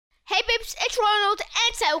peeps, it's Ronald,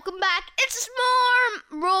 and so welcome back. It's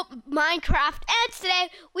more Minecraft, and today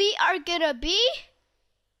we are gonna be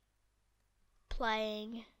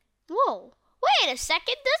playing. Whoa, wait a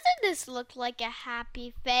second, doesn't this look like a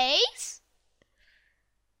happy face?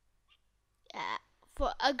 Yeah,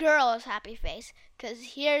 for a girl's happy face,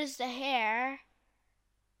 because here's the hair,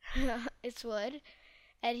 it's wood,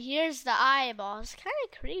 and here's the eyeballs. Kind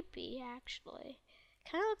of creepy, actually.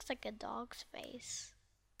 Kind of looks like a dog's face.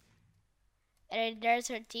 And there's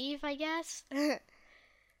her teeth, I guess.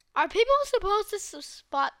 Are people supposed to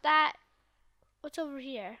spot that? What's over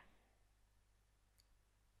here?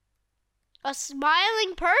 A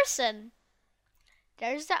smiling person.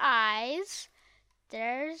 There's the eyes.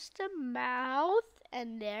 There's the mouth.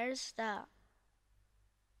 And there's the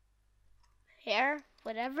hair.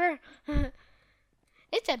 Whatever.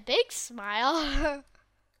 It's a big smile.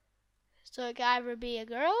 So it could either be a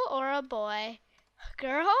girl or a boy.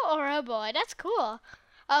 Girl or a boy. That's cool.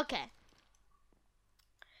 Okay.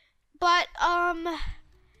 But my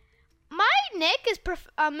nick is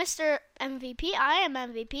Mr. MVP. I am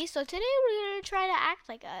MVP. So today we're gonna try to act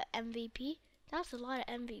like a MVP. That's a lot of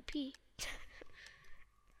MVP.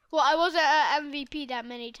 Well, I wasn't an MVP that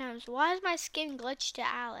many times. Why is my skin glitched to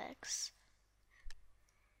Alex?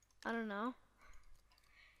 I don't know.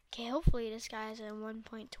 Okay, hopefully this guy's in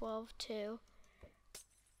 1.12 too.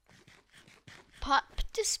 Pop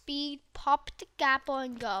to speed, pop to gapple,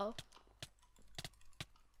 and go.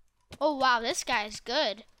 Oh wow, this guy's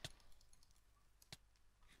good.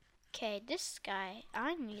 Okay, this guy,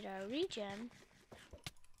 I need a regen.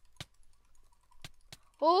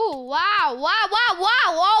 Oh wow,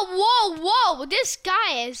 whoa, this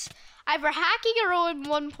guy is either hacking or in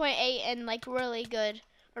 1.8 and like really good.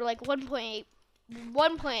 Or like 1.8,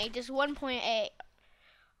 just 1.8.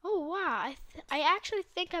 Oh wow, I actually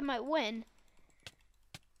think I might win.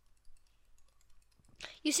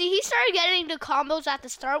 You see, he started getting the combos at the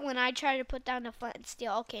start when I tried to put down the flint and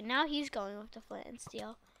steel. Okay, now he's going with the flint and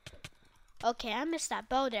steel. Okay, I missed that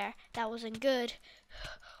bow there. That wasn't good.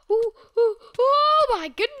 Ooh, oh my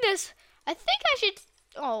goodness. I think I should,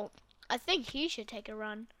 I think he should take a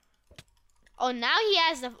run. Oh, now he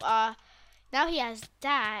has the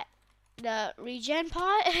regen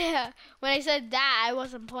pot. When I said that, I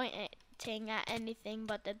wasn't pointing at anything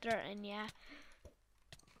but the dirt, and yeah.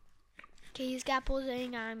 Okay, he's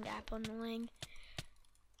gappling, I'm gappling.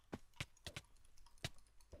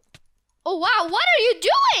 Oh wow, what are you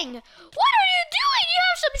doing? What are you doing? You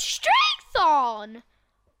have some strength on.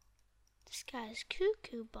 This guy's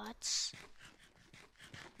cuckoo butts.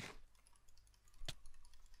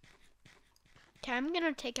 Okay, I'm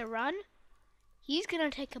gonna take a run. He's gonna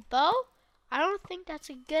take a bow. I don't think that's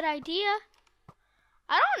a good idea.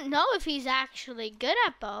 I don't know if he's actually good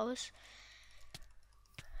at bows.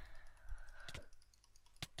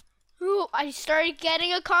 Ooh, I started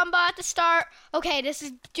getting a combo at the start. Okay, this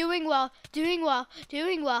is doing well.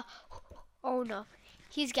 Oh no,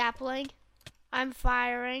 he's gappling. I'm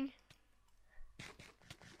firing.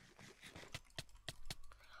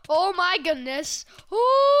 Oh my goodness.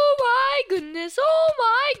 Oh my goodness. Oh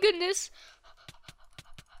my goodness.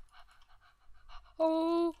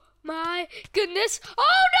 Oh my goodness.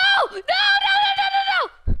 Oh no! No!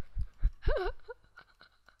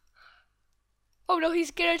 Oh no,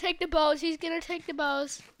 he's gonna take the bows. He's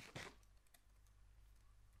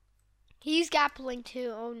gappling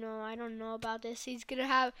too. Oh no, I don't know about this. He's gonna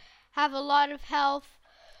have a lot of health.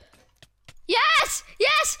 Yes!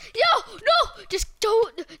 No! Just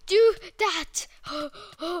don't do that. I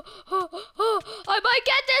might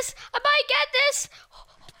get this.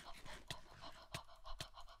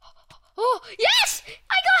 Oh, yes!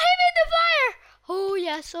 I got him in the fire. Oh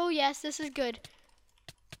yes, this is good.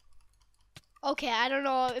 Okay, I don't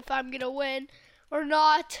know if I'm gonna win or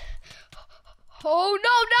not. Oh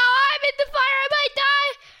no, I'm in the fire, I might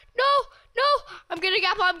die. No, I'm gonna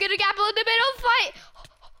gapple in the middle of the fight.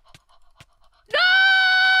 No!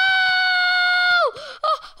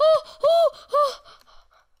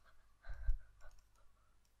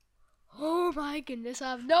 Oh my goodness,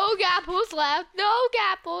 I have no gapples left. No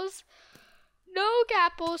gapples.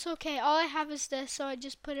 Okay, all I have is this, so I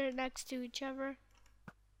just put it next to each other.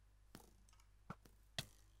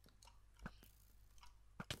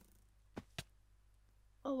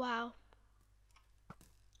 Oh wow.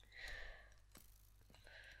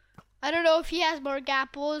 I don't know if he has more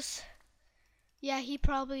gapples. Yeah, he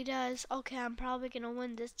probably does. Okay, I'm probably gonna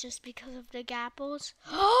win this just because of the gapples.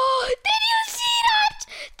 Oh, did you see that?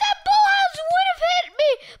 That bullhouse would have hit me,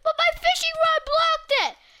 but my fishing rod blocked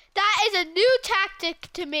it. That is a new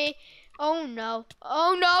tactic to me. Oh no,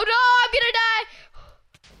 I'm gonna die.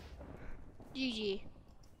 GG.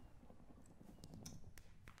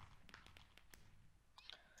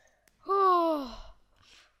 Oh.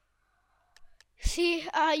 See,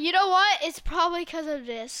 you know what? It's probably because of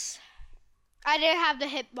this. I didn't have the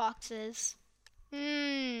hitboxes.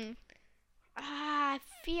 I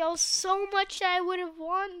feel so much that I would have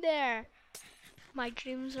won there. My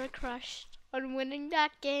dreams are crushed on winning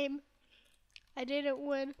that game. I didn't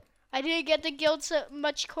win. I didn't get the guild so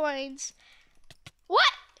much coins.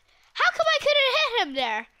 What? How come I couldn't hit him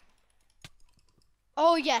there?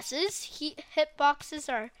 Oh yes, his hitboxes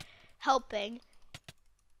are helping.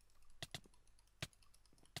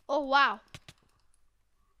 Oh wow.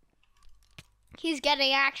 He's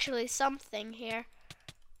getting actually something here.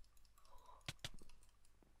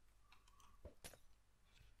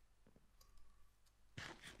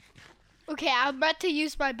 Okay, I'm about to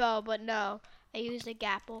use my bow, but no. I used a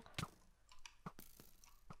gapple.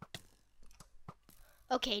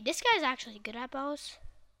 Okay, this guy's actually good at bows.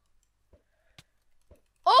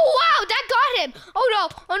 Oh wow, that got him! Oh no,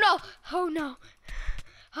 oh no, oh no.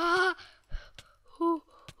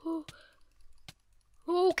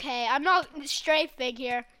 Okay, I'm not strafing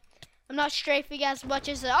here. I'm not strafing as much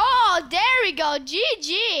as oh, there we go,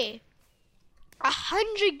 GG.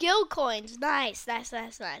 100 guild coins, nice. Mr.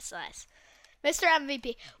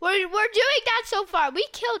 MVP, we're doing that so far. We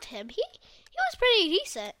killed him. He was pretty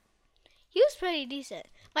decent.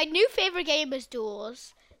 My new favorite game is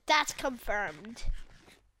Duels. That's confirmed.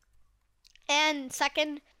 And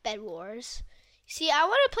second, Bed Wars. See, I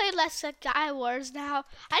want to play less Sky Wars now.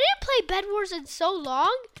 I didn't play Bed Wars in so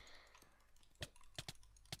long.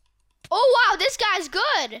 Oh wow, this guy's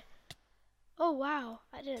good. Oh wow,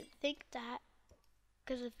 I didn't think that.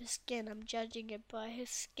 Because of his skin, I'm judging it by his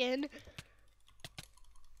skin.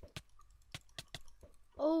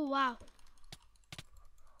 Oh wow.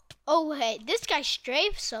 Oh wait, this guy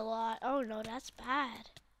strafes a lot. Oh no, that's bad.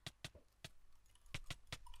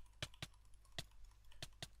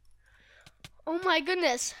 Oh my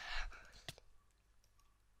goodness.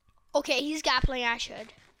 Okay, he's grappling, I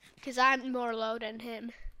should. Because I'm more low than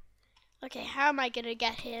him. Okay, how am I gonna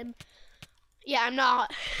get him? Yeah, I'm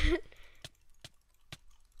not.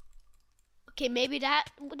 Okay, maybe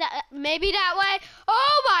that way.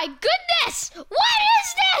 Oh my goodness! What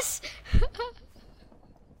is this?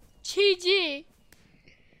 GG.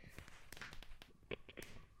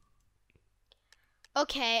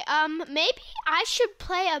 Okay, maybe I should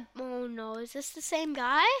play a, oh no, is this the same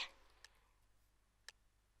guy?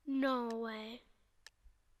 No way.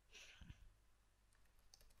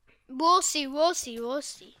 We'll see.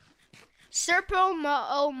 Serpo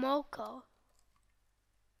Moko.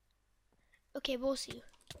 Okay, we'll see.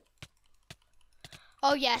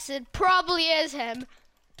 Oh yes, it probably is him.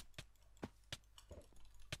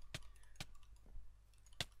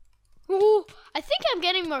 Ooh, I think I'm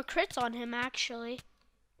getting more crits on him actually.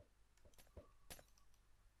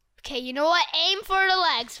 Okay, you know what? Aim for the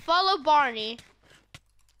legs. Follow Barney.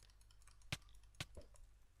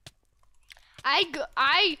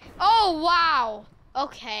 Oh wow.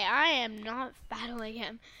 Okay, I am not battling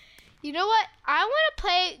him. You know what? I want to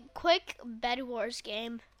play quick Bed Wars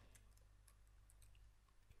game.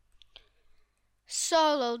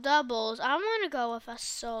 Solo doubles. I want to go with a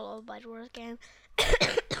solo Bed Wars game.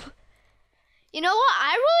 You know what?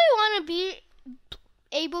 I really want to be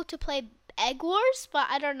able to play Egg Wars, but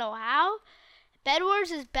I don't know how. Bed Wars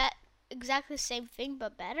is exactly the same thing,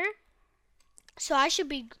 but better. So I should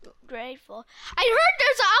be grateful. I heard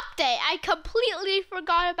there's an update. I completely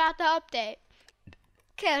forgot about the update.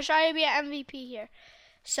 Okay, I'll try to be an MVP here.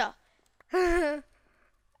 So, I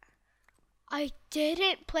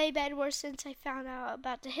didn't play Bed Wars since I found out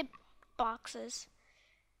about the hitboxes.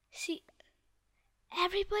 See,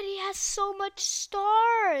 everybody has so much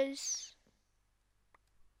stars.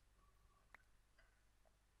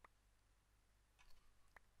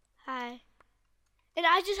 Hi. And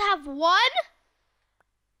I just have one?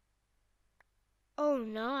 Oh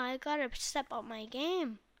no, I gotta step up my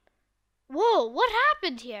game. Whoa, what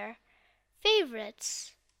happened here?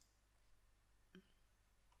 Favorites.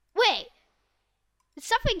 Wait, did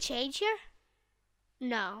something change here?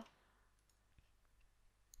 No.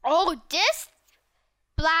 Oh, this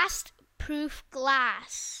blast proof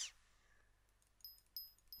glass.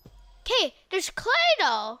 Okay, there's clay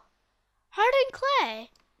though. Hardened clay.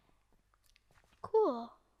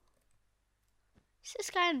 Cool. Is this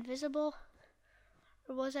guy invisible?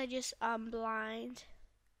 Or was I just blind?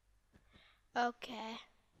 Okay.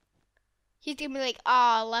 He's gonna be like,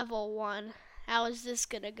 ah, level 1. How is this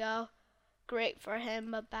gonna go? Great for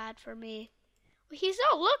him, but bad for me. Well, he's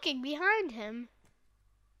not looking behind him.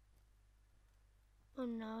 Oh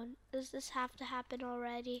no, does this have to happen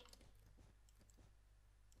already?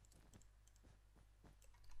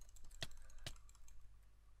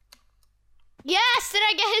 Yes, did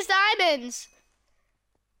I get his diamonds?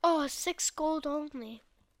 Oh, 6 gold only.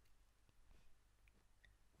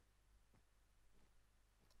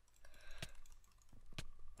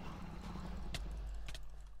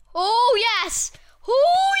 Oh yes!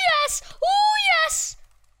 Oh yes! Oh yes!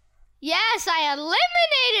 Yes, I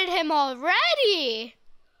eliminated him already!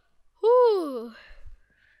 Ooh.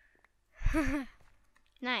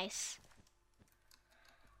 Nice.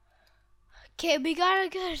 Okay, we got a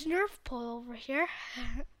good Nerf pull over here.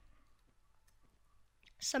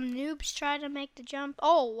 Some noobs try to make the jump.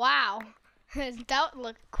 Oh, wow. That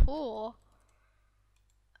looked cool.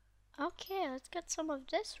 Okay, let's get some of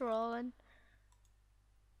this rolling.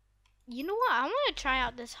 You know what? I want to try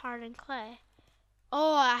out this hardened clay.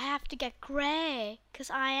 Oh, I have to get gray, because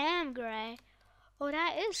I am gray. Oh,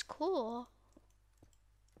 that is cool.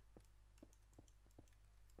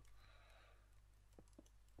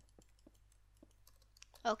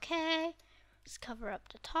 Okay, let's cover up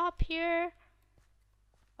the top here.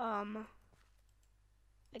 I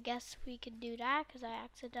guess we could do that because I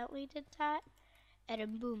accidentally did that. And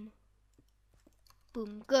then boom.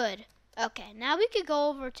 Boom, good. Okay, now we could go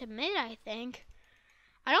over to mid, I think.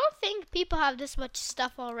 I don't think people have this much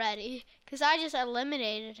stuff already because I just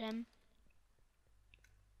eliminated him.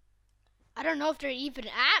 I don't know if they're even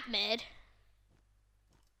at mid.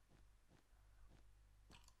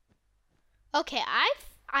 Okay,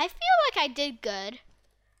 I feel like I did good.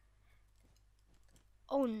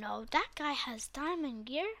 Oh no, that guy has diamond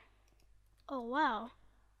gear? Oh wow.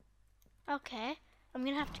 Okay, I'm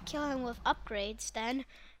gonna have to kill him with upgrades then.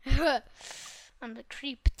 I'm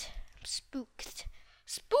creeped. I'm spooked.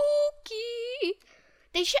 Spooky!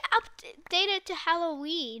 They should update it to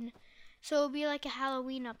Halloween. So it'll be like a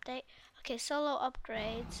Halloween update. Okay, solo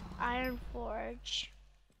upgrades. Iron Forge.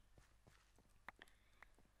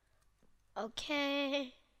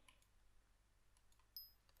 Okay.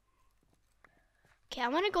 Okay, I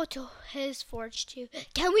want to go to his forge too.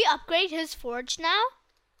 Can we upgrade his forge now?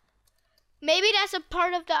 Maybe that's a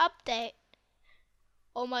part of the update.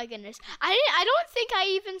 Oh my goodness. I don't think I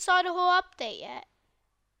even saw the whole update yet.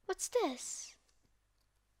 What's this?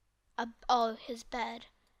 Oh, his bed.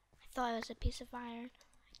 I thought it was a piece of iron.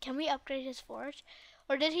 Can we upgrade his forge?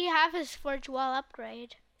 Or did he have his forge well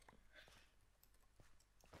upgraded?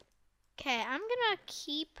 Okay, I'm gonna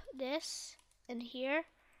keep this in here.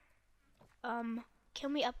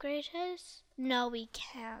 Can we upgrade his? No, we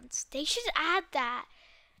can't. They should add that.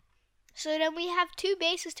 So then we have 2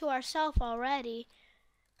 bases to ourselves already.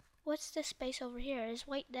 What's this space over here? Is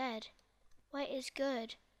white dead? White is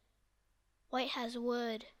good. White has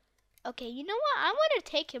wood. Okay, you know what? I want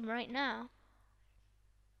to take him right now.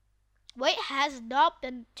 White has not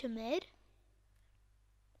been to mid.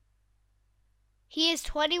 He is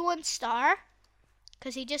 21 star.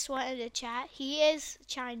 Because he just wanted to chat. He is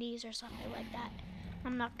Chinese or something like that.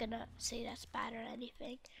 I'm not gonna say that's bad or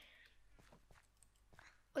anything.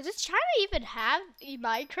 Well, does China even have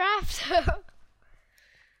Minecraft?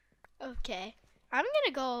 Okay, I'm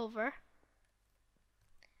gonna go over.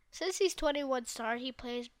 Since he's 21 star, he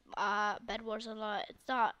plays Bed Wars a lot. It's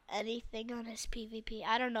not anything on his PvP.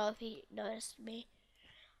 I don't know if he noticed me.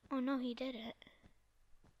 Oh no, he didn't.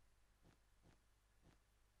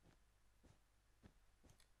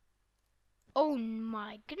 Oh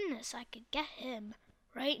my goodness, I could get him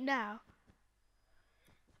right now.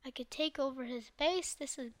 I could take over his base.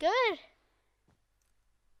 This is good.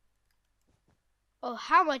 Oh,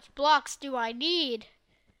 how much blocks do I need?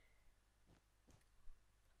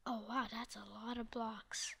 Oh wow, that's a lot of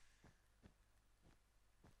blocks.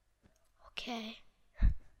 Okay.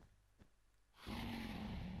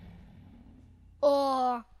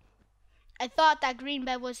 Oh, I thought that green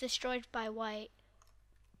bed was destroyed by white.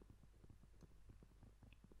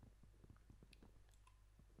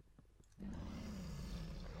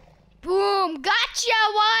 Boom! Gotcha,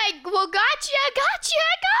 white! Well, gotcha! I got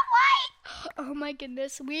white! Oh my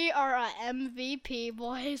goodness, we are a MVP,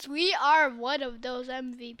 boys. We are one of those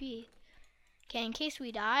MVP. Okay, in case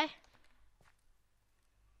we die.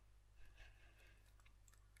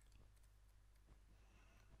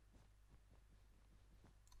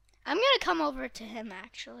 I'm gonna come over to him,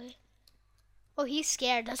 actually. Oh, he's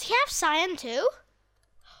scared. Does he have Cyan too?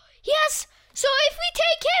 Yes! So if we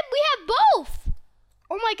take him, we have both!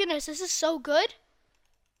 Oh my goodness, this is so good.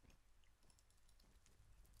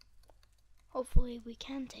 Hopefully we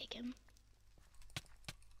can take him.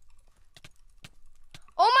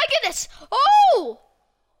 Oh my goodness! Oh!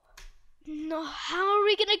 No, how are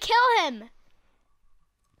we gonna kill him?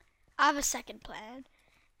 I have a second plan.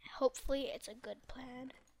 Hopefully it's a good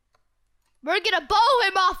plan. We're gonna bow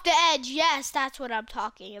him off the edge. Yes, that's what I'm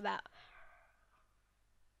talking about.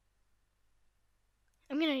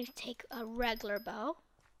 I'm gonna take a regular bow.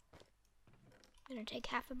 I'm gonna take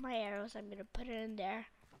half of my arrows. I'm gonna put it in there.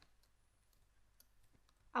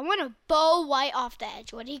 I want to bow White off the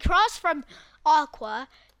edge. When he crosses from Aqua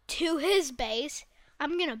to his base,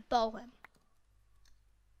 I'm gonna bow him.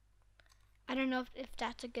 I don't know if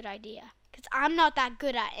that's a good idea, because I'm not that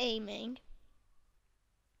good at aiming.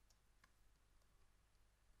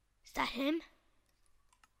 Is that him?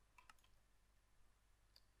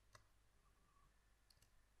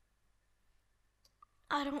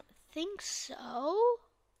 I don't think so.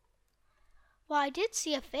 Well, I did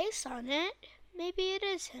see a face on it. Maybe it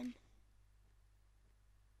is him.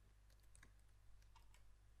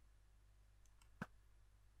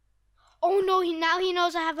 Oh no, now he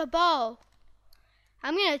knows I have a bow.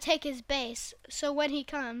 I'm gonna take his base, so when he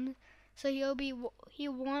comes, he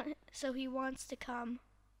wants to come.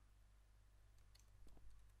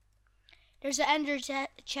 There's an ender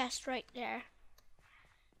chest right there.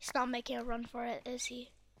 He's not making a run for it, is he?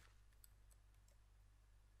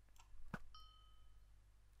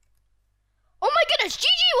 Oh my goodness,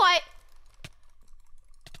 GG White!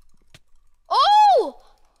 Oh!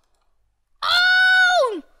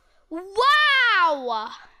 Oh! Wow!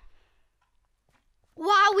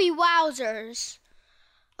 Wowie wowzers.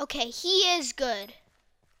 Okay, he is good.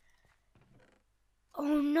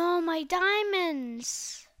 Oh no, my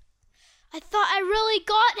diamonds. I thought I really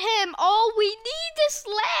got him. Oh, we need this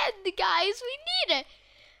land, guys. We need it.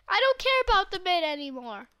 I don't care about the mid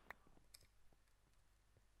anymore.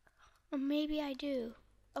 Or maybe I do.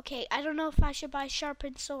 Okay, I don't know if I should buy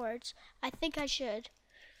sharpened swords. I think I should.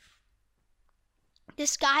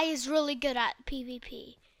 This guy is really good at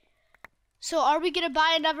PvP. So are we gonna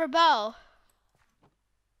buy another bow?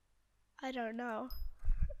 I don't know.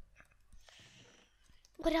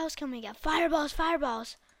 What else can we get? Fireballs,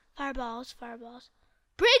 fireballs, fireballs, fireballs.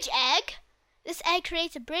 Bridge egg? This egg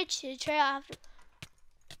creates a bridge to the trail after.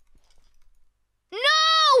 No!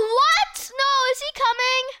 What? No, is he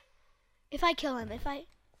coming? If I kill him,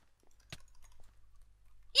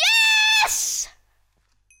 Yes!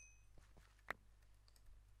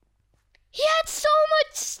 He had so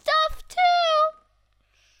much stuff too.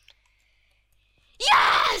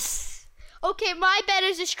 Yes! Okay, my bed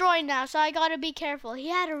is destroyed now, so I gotta be careful. He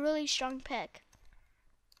had a really strong pick.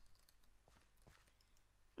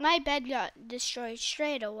 My bed got destroyed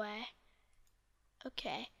straight away.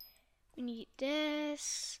 Okay, we need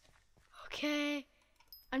this. Okay,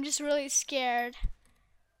 I'm just really scared.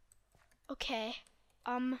 Okay,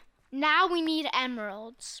 now we need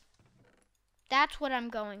emeralds. That's what I'm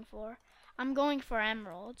going for. I'm going for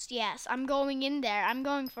emeralds. Yes, I'm going in there. I'm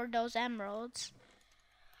going for those emeralds.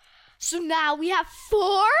 So now we have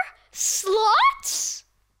 4 slots?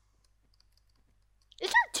 Is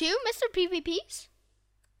there 2 Mr. PvPs?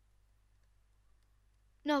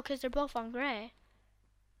 No, because they're both on gray.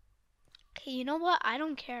 Okay, you know what? I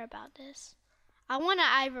don't care about this. I want to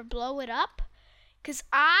either blow it up, because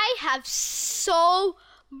I have so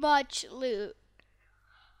much loot.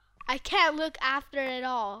 I can't look after it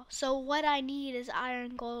all. So what I need is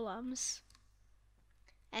iron golems.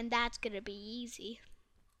 And that's going to be easy.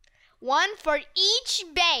 1 for each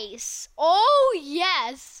base. Oh,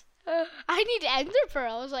 yes. I need ender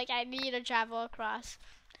pearls. Like, I need to travel across.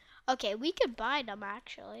 Okay, we could buy them,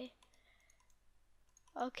 actually.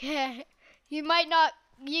 Okay. You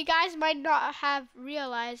guys might not have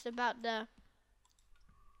realized about the,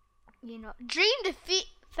 Dream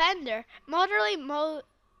Defender.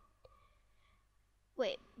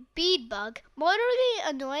 Bead bug. Moderately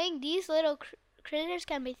annoying, these little critters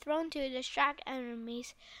can be thrown to distract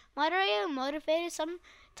enemies. Moderately motivated,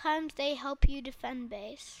 sometimes they help you defend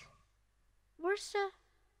base. Where's the...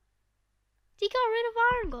 He got rid of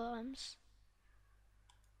iron golems.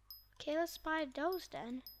 Okay, let's buy those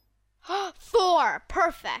then. 4!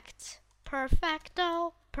 Perfect.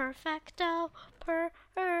 Perfecto. Perfecto.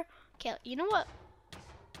 Okay, you know what?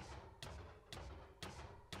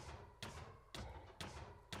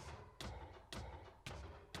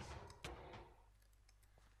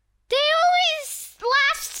 They always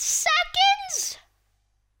last seconds?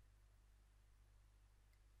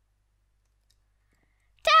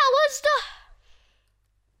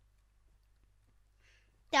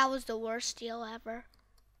 That was the worst deal ever.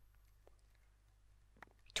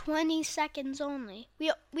 20 seconds only.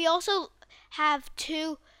 We also have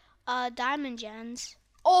 2 diamond gens.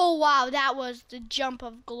 Oh wow, that was the jump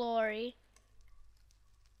of glory.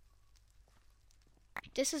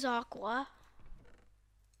 This is Aqua.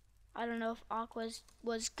 I don't know if Aqua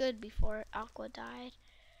was good before Aqua died.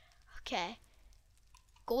 Okay.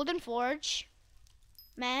 Golden Forge.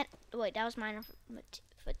 Wait, that was Minor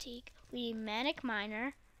Fatigue. We need Manic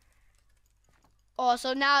Miner. Oh,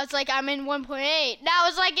 so now it's like I'm in 1.8. Now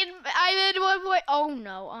it's like I'm in 1. Oh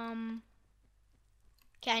no.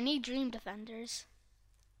 Okay, I need Dream Defenders.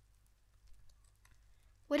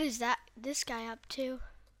 What is that? This guy up to?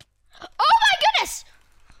 Oh my goodness!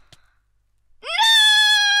 No!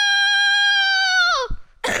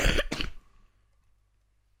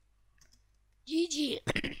 GG.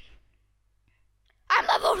 I'm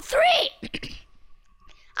level 3.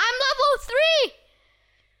 I'm level 3.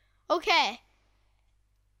 Okay.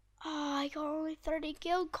 Oh, I got only 30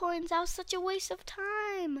 guild coins. That was such a waste of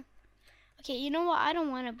time. Okay, you know what? I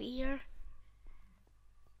don't want to be here.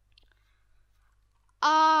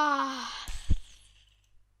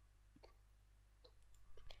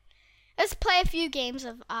 Let's play a few games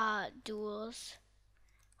of duels.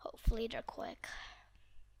 Hopefully they're quick.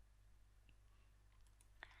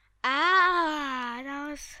 That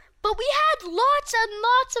was. But we had lots and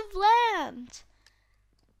lots of land.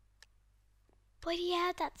 But he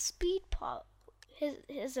had that speed pot,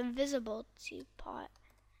 his invisibility pot.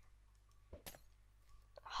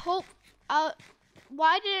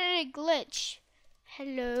 Why did it glitch?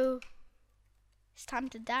 Hello. It's time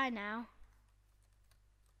to die now.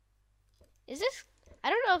 Is this? I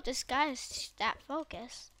don't know if this guy is that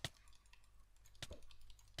focused.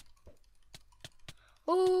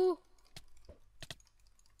 Ooh.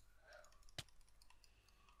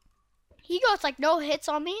 He goes like no hits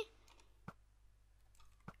on me.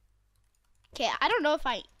 Okay, I don't know if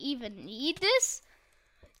I even need this.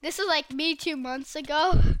 This is like me 2 months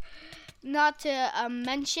ago. Not to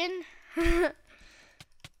mention. I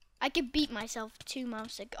could beat myself 2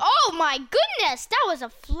 months ago. Oh my goodness, that was a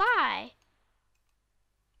fly.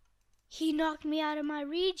 He knocked me out of my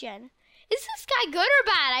regen. Is this guy good or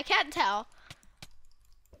bad? I can't tell.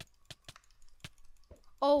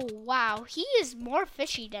 Oh wow, he is more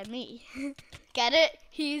fishy than me. Get it?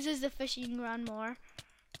 He uses the fishing run more.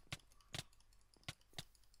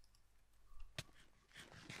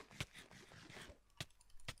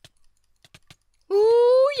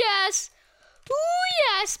 Ooh, yes. Ooh,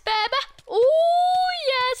 yes, baby. Ooh,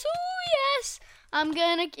 yes. Ooh, yes.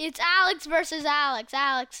 It's Alex versus Alex.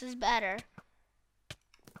 Alex is better.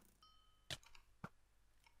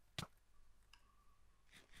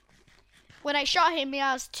 When I shot him,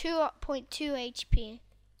 I was 2.2 HP.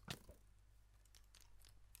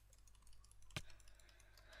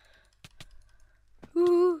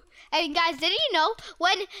 Ooh. And guys, did you know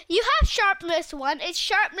when you have sharpness 1, it's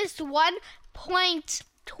sharpness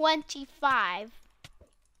 1.25.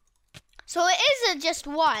 So it isn't just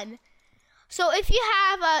 1. So if you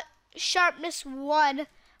have a sharpness 1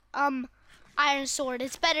 iron sword,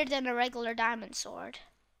 it's better than a regular diamond sword.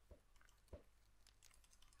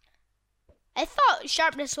 I thought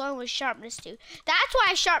sharpness 1 was sharpness 2. That's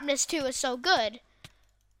why sharpness 2 is so good.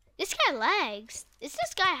 This guy lags. Is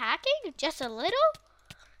this guy hacking? Just a little?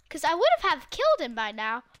 Because I would have killed him by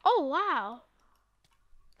now. Oh, wow.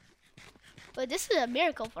 But this is a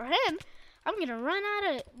miracle for him. I'm going to run out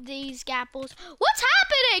of these gapples. What's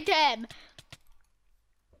happening to him?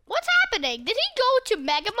 What's happening? Did he go to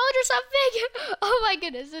Mega Mode or something? Oh my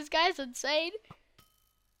goodness, this guy's insane.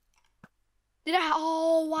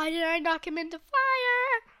 Why did I knock him into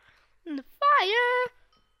fire? In the fire.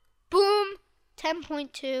 Boom.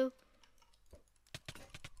 10.2.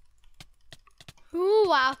 Ooh,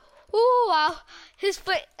 wow. Ooh, wow. His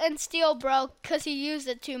foot and steel broke because he used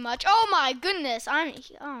it too much. Oh my goodness. Oh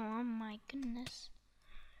my goodness.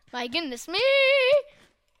 My goodness me.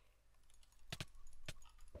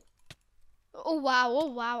 Oh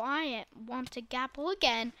wow. I want to gapple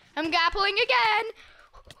again. I'm gappling again.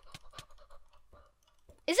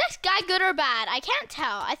 Is this guy good or bad? I can't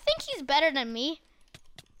tell. I think he's better than me.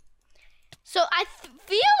 So I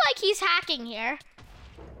feel like he's hacking here.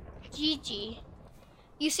 GG.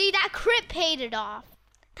 You see, that crit paid it off.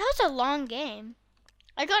 That was a long game.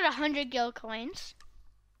 I got 100 guild coins.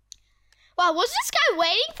 Wow, was this guy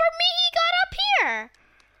waiting for me? He got up here.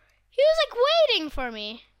 He was like waiting for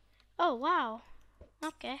me. Oh, wow.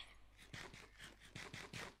 Okay.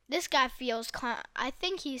 This guy feels I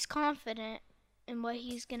think he's confident in what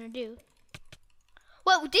he's gonna do.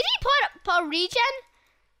 Well, did he put a regen?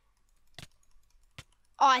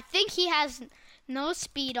 Oh, I think he has no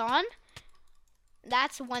speed on.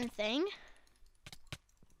 That's one thing.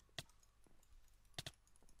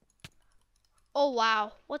 Oh,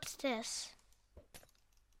 wow. What's this?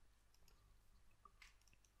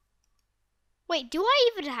 Wait, do I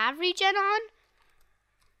even have regen on?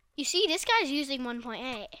 You see, this guy's using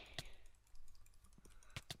 1.8.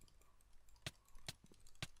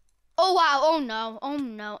 Oh wow, oh no, oh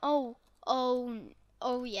no, oh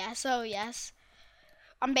yes, oh yes.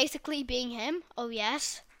 I'm basically being him, oh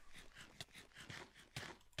yes.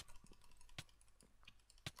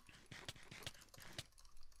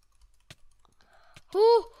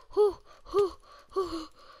 W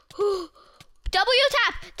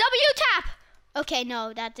tap. Okay,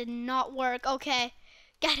 no, that did not work. Okay,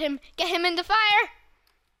 get him in the fire.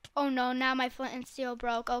 Oh no, now my flint and steel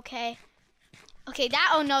broke. Okay,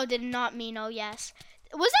 that oh no did not mean oh yes.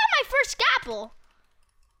 Was that my first gapple?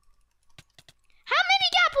 How many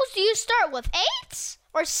gapples do you start with? 8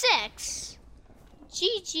 or 6?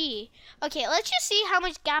 GG. Okay, let's just see how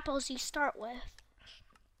much gapples you start with.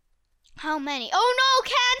 How many? Oh no,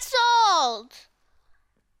 cancelled!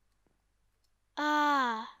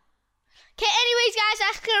 Okay, anyways, guys,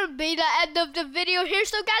 that's gonna be the end of the video here.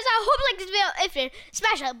 So, guys, I hope you like this video. If you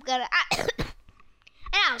smash up, and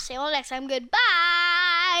I'll see you all next time. Goodbye.